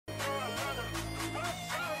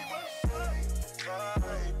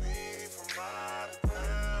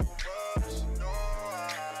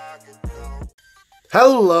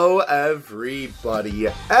Hello everybody,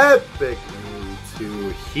 Epic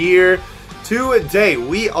Mewtwo here. Today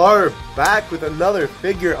we are back with another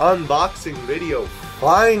figure unboxing video,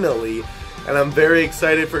 finally. And I'm very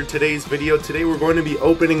excited for today's video. Today we're going to be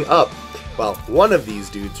opening up, well, one of these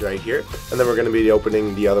dudes right here. And then we're going to be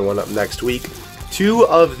opening the other one up next week. Two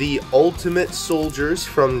of the Ultimate Soldiers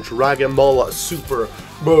from Dragon Ball Super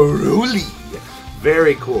Broly.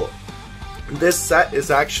 Very cool. This set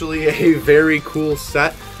is actually a very cool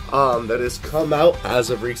set that has come out as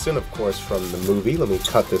of recent, of course, from the movie. Let me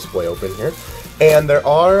cut this boy open here. And there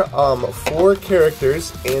are 4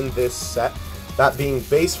 characters in this set, that being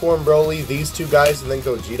Base Form Broly, these two guys, and then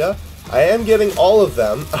Gogeta. I am getting all of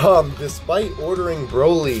them, despite ordering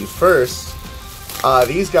Broly first.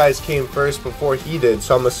 These guys came first before he did,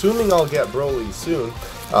 so I'm assuming I'll get Broly soon.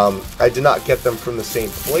 I did not get them from the same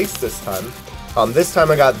place this time. This time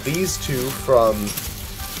I got these two from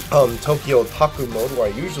Tokyo Otaku Mode, where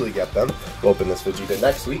I usually get them. We'll open this Vegeta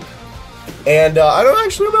next week. And I don't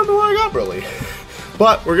actually remember where I got Broly.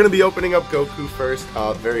 But we're going to be opening up Goku first,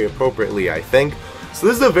 very appropriately, I think. So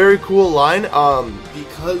this is a very cool line,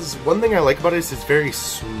 because one thing I like about it is it's very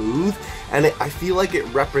smooth, and I feel like it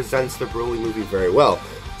represents the Broly movie very well.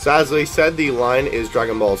 So as I said, the line is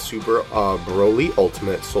Dragon Ball Super Broly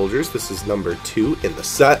Ultimate Soldiers. This is number 2 in the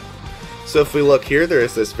set. So if we look here, there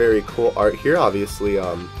is this very cool art here. Obviously,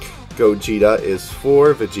 Gogeta is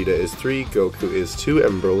 4, Vegeta is 3, Goku is 2,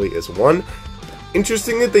 and Broly is 1.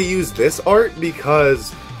 Interesting that they use this art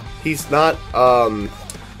because he's not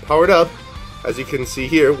powered up, as you can see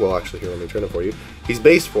here. Well, actually, here, let me turn it for you. He's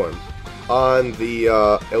base form on the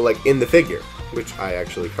like in the figure, which I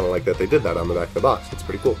actually kind of like that they did that on the back of the box. It's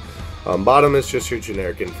pretty cool. Bottom is just your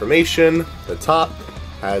generic information. The top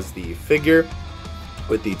has the figure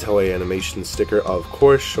with the Toei Animation sticker, of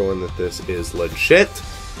course, showing that this is legit.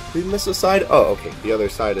 Did we miss a side? Oh, okay. The other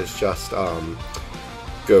side is just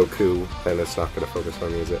Goku, and it's not going to focus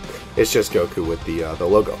on me, is it? It's just Goku with the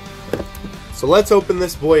logo. So let's open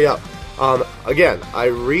this boy up. Again, I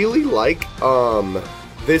really like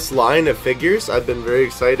this line of figures. I've been very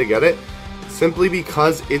excited to get it, simply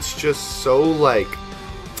because it's just so, like,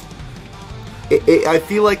 I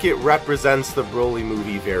feel like it represents the Broly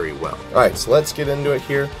movie very well. Alright, so let's get into it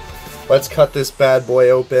here. Let's cut this bad boy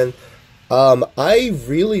open. I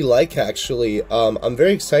really like, actually, I'm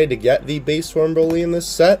very excited to get the base form Broly in this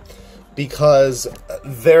set, because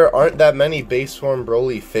there aren't that many base form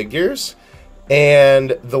Broly figures,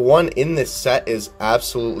 and the one in this set is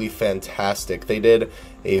absolutely fantastic. They did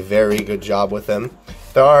a very good job with him.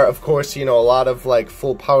 There are, of course, you know, a lot of, like,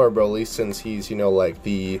 full power Broly, since he's, you know, like,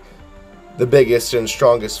 the biggest and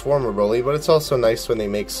strongest form of Broly, but it's also nice when they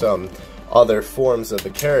make some other forms of the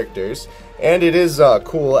characters. And it is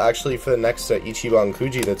cool, actually, for the next Ichiban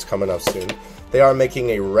Kuji that's coming up soon. They are making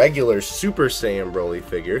a regular Super Saiyan Broly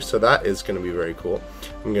figure, so that is going to be very cool.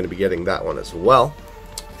 I'm going to be getting that one as well.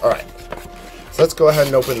 Alright, so let's go ahead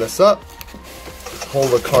and open this up. Pull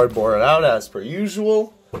the cardboard out as per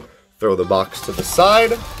usual. Throw the box to the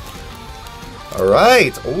side.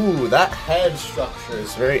 Alright, ooh, that head structure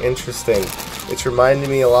is very interesting. It's reminding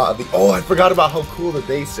me a lot of the... Oh, I forgot about how cool the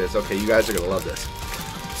base is. Okay, you guys are going to love this.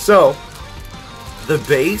 So, the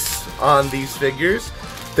base on these figures,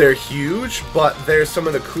 they're huge, but they're some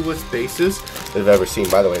of the coolest bases I've ever seen.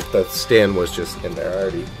 By the way, the stand was just in there. I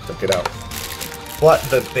already took it out. But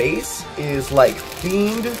the base is, like,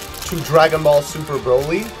 themed to Dragon Ball Super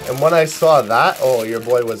Broly. And when I saw that, oh, your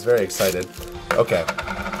boy was very excited. Okay.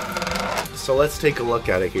 So let's take a look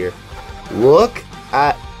at it here. Look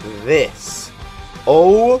at this.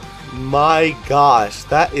 Oh my gosh,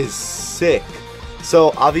 that is sick.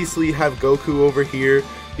 So obviously you have Goku over here.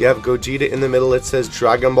 You have Gogeta in the middle. It says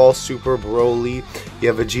Dragon Ball Super Broly. You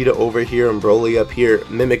have Vegeta over here and Broly up here,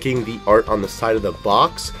 mimicking the art on the side of the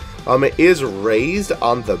box. It is raised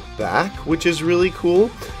on the back, which is really cool.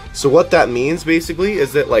 So what that means basically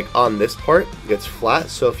is that, like, on this part it's flat,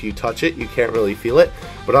 so if you touch it you can't really feel it,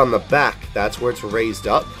 but on the back that's where it's raised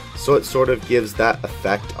up, so it sort of gives that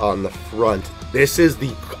effect on the front. This is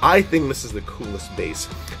I think this is the coolest base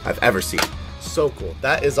I've ever seen. So cool.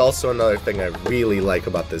 That is also another thing I really like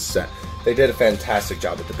about this set. They did a fantastic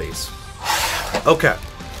job with the base. Okay,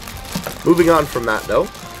 moving on from that though,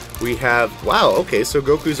 we have, wow, okay, so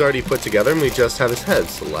Goku's already put together and we just have his head,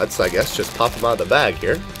 so let's, I guess, just pop him out of the bag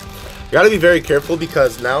here. Gotta be very careful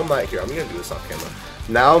because now here, I'm gonna do this off camera.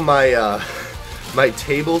 Now my my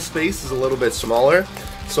table space is a little bit smaller,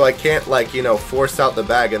 so I can't, like, you know, force out the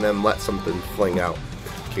bag and then let something fling out.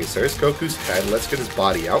 Okay, so there's Goku's head. Let's get his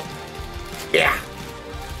body out. Yeah.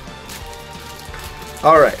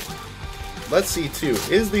 Alright. Let's see, too.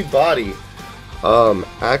 Is the body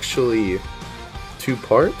actually 2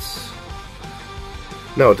 parts?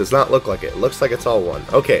 No, it does not look like it. It looks like it's all one.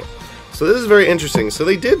 Okay, so this is very interesting. So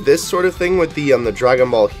they did this sort of thing with the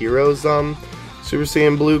Dragon Ball Heroes Super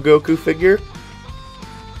Saiyan Blue Goku figure,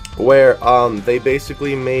 where they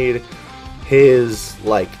basically made his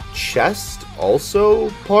like chest also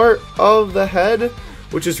part of the head,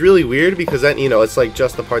 which is really weird because then, you know, it's like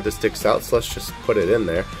just the part that sticks out. So let's just put it in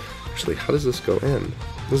there. Actually, how does this go in?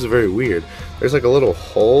 This is very weird. There's like a little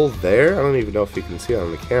hole there. I don't even know if you can see it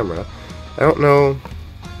on the camera. I don't know.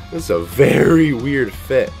 This is a very weird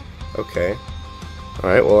fit. Okay.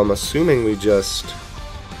 Alright, well, I'm assuming we just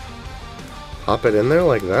pop it in there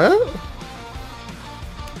like that?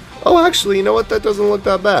 Oh, actually, you know what? That doesn't look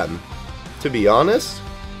that bad. To be honest,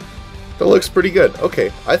 that looks pretty good.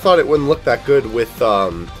 Okay, I thought it wouldn't look that good with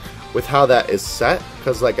how that is set,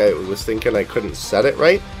 because like I was thinking I couldn't set it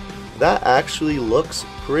right. That actually looks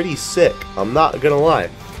pretty sick. I'm not gonna lie.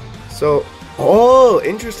 So, oh,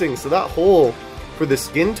 interesting. So that hole for the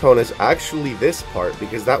skin tone is actually this part,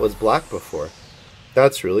 because that was black before.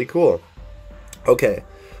 That's really cool. Okay,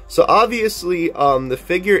 so obviously the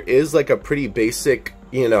figure is like a pretty basic,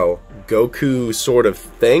 you know, Goku sort of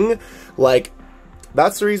thing. Like,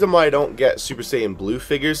 that's the reason why I don't get Super Saiyan Blue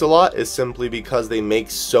figures a lot, is simply because they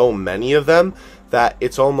make so many of them that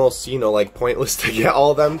it's almost, you know, like pointless to get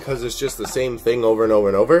all of them, because it's just the same thing over and over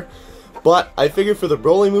and over. But I figured for the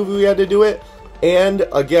Broly movie we had to do it. And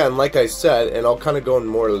again, like I said, and I'll kind of go in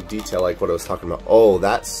more detail like what I was talking about. Oh,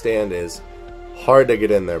 that stand is hard to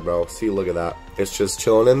get in there, bro. See, look at that. It's just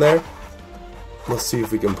chilling in there. Let's see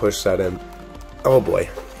if we can push that in. Oh boy.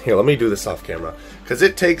 Here, let me do this off camera. Because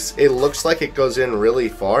it looks like it goes in really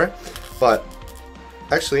far. But,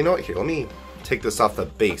 actually, you know what? Here, let me take this off the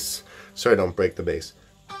base. So I don't break the base.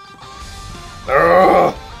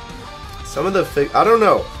 Ugh! Some of the I don't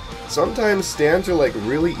know. Sometimes stands are like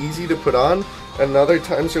really easy to put on. And other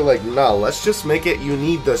times you're like, nah, let's just make it. You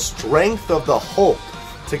need the strength of the Hulk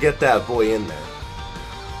to get that boy in there.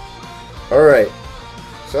 Alright.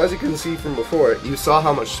 So as you can see from before, you saw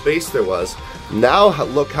how much space there was. Now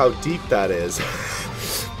look how deep that is.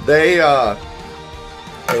 They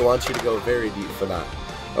want you to go very deep for that.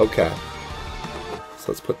 Okay. So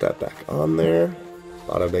let's put that back on there.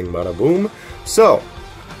 Bada bing, bada boom. So,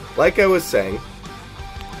 like I was saying,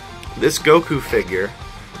 this Goku figure,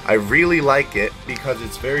 I really like it because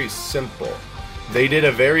it's very simple. They did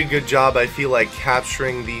a very good job, I feel like,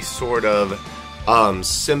 capturing the sort of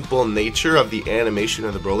simple nature of the animation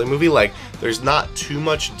of the Broly movie. Like, there's not too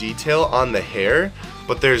much detail on the hair,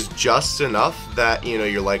 but there's just enough that, you know,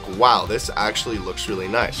 you're like, wow, this actually looks really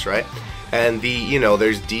nice, right? And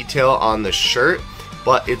there's detail on the shirt,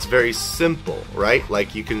 but it's very simple, right?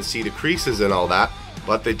 Like, you can see the creases and all that,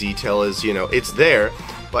 but the detail is, you know, it's there,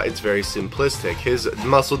 but it's very simplistic. His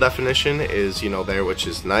muscle definition is, you know, there, which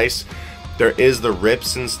is nice. There is the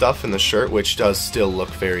rips and stuff in the shirt, which does still look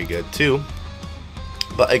very good too.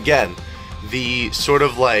 But again, the sort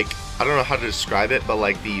of like, I don't know how to describe it, but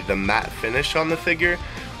like the matte finish on the figure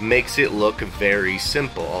makes it look very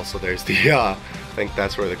simple. Also, there's the, I think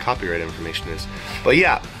that's where the copyright information is. But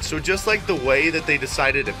yeah, so just like the way that they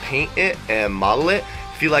decided to paint it and model it,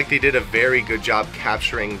 I feel like they did a very good job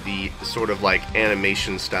capturing the sort of like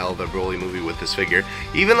animation style of the Broly movie with this figure.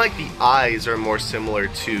 Even like the eyes are more similar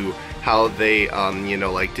to how they,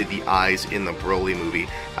 like did the eyes in the Broly movie,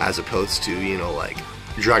 as opposed to, you know, like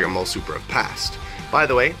Dragon Ball Super of past. By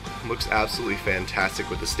the way, looks absolutely fantastic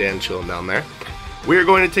with the stand chilling down there. We're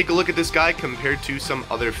going to take a look at this guy compared to some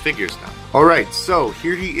other figures now. Alright, so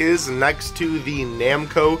here he is next to the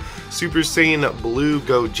Namco Super Saiyan Blue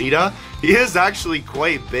Gogeta. He is actually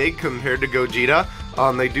quite big compared to Gogeta.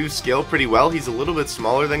 They do scale pretty well. He's a little bit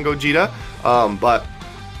smaller than Gogeta, but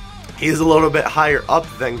he's a little bit higher up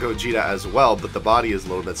than Gogeta as well, but the body is a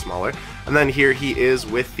little bit smaller. And then here he is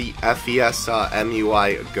with the FES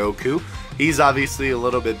MUI Goku. He's obviously a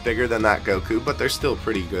little bit bigger than that Goku, but they're still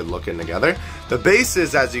pretty good looking together. The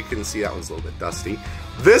bases, as you can see, that one's a little bit dusty.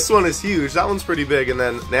 This one is huge, that one's pretty big, and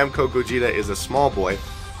then Namco Gogeta is a small boy.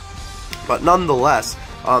 But nonetheless,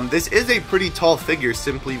 this is a pretty tall figure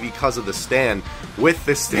simply because of the stand. With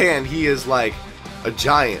the stand, he is like a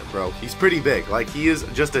giant, bro. He's pretty big. Like, he is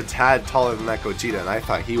just a tad taller than that Gogeta, and I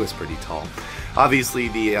thought he was pretty tall. Obviously,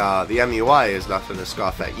 the MUI is nothing to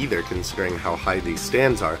scoff at either, considering how high these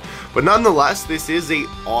stands are. But nonetheless, this is a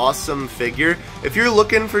awesome figure. If you're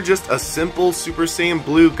looking for just a simple Super Saiyan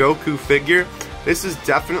Blue Goku figure, this is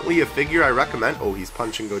definitely a figure I recommend. Oh, he's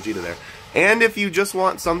punching Gogeta there. And if you just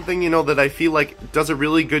want something, you know, that I feel like does a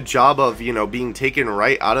really good job of, you know, being taken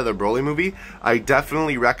right out of the Broly movie, I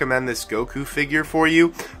definitely recommend this Goku figure for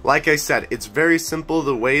you. Like I said, it's very simple.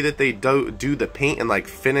 The way that they do the paint and like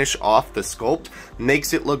finish off the sculpt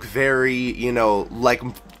makes it look very, you know, like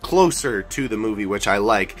closer to the movie, which I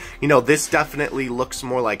like. You know, this definitely looks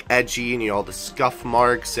more like edgy, and you know, all the scuff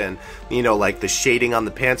marks and, you know, like the shading on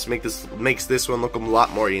the pants makes this one look a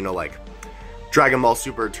lot more, you know, like Dragon Ball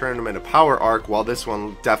Super Tournament of Power arc, while this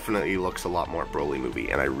one definitely looks a lot more Broly movie,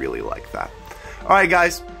 and I really like that. Alright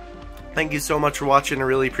guys, thank you so much for watching, I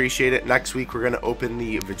really appreciate it. Next week we're going to open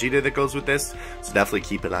the Vegeta that goes with this, so definitely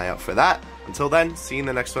keep an eye out for that. Until then, see you in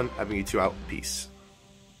the next one. Having you two out. Peace.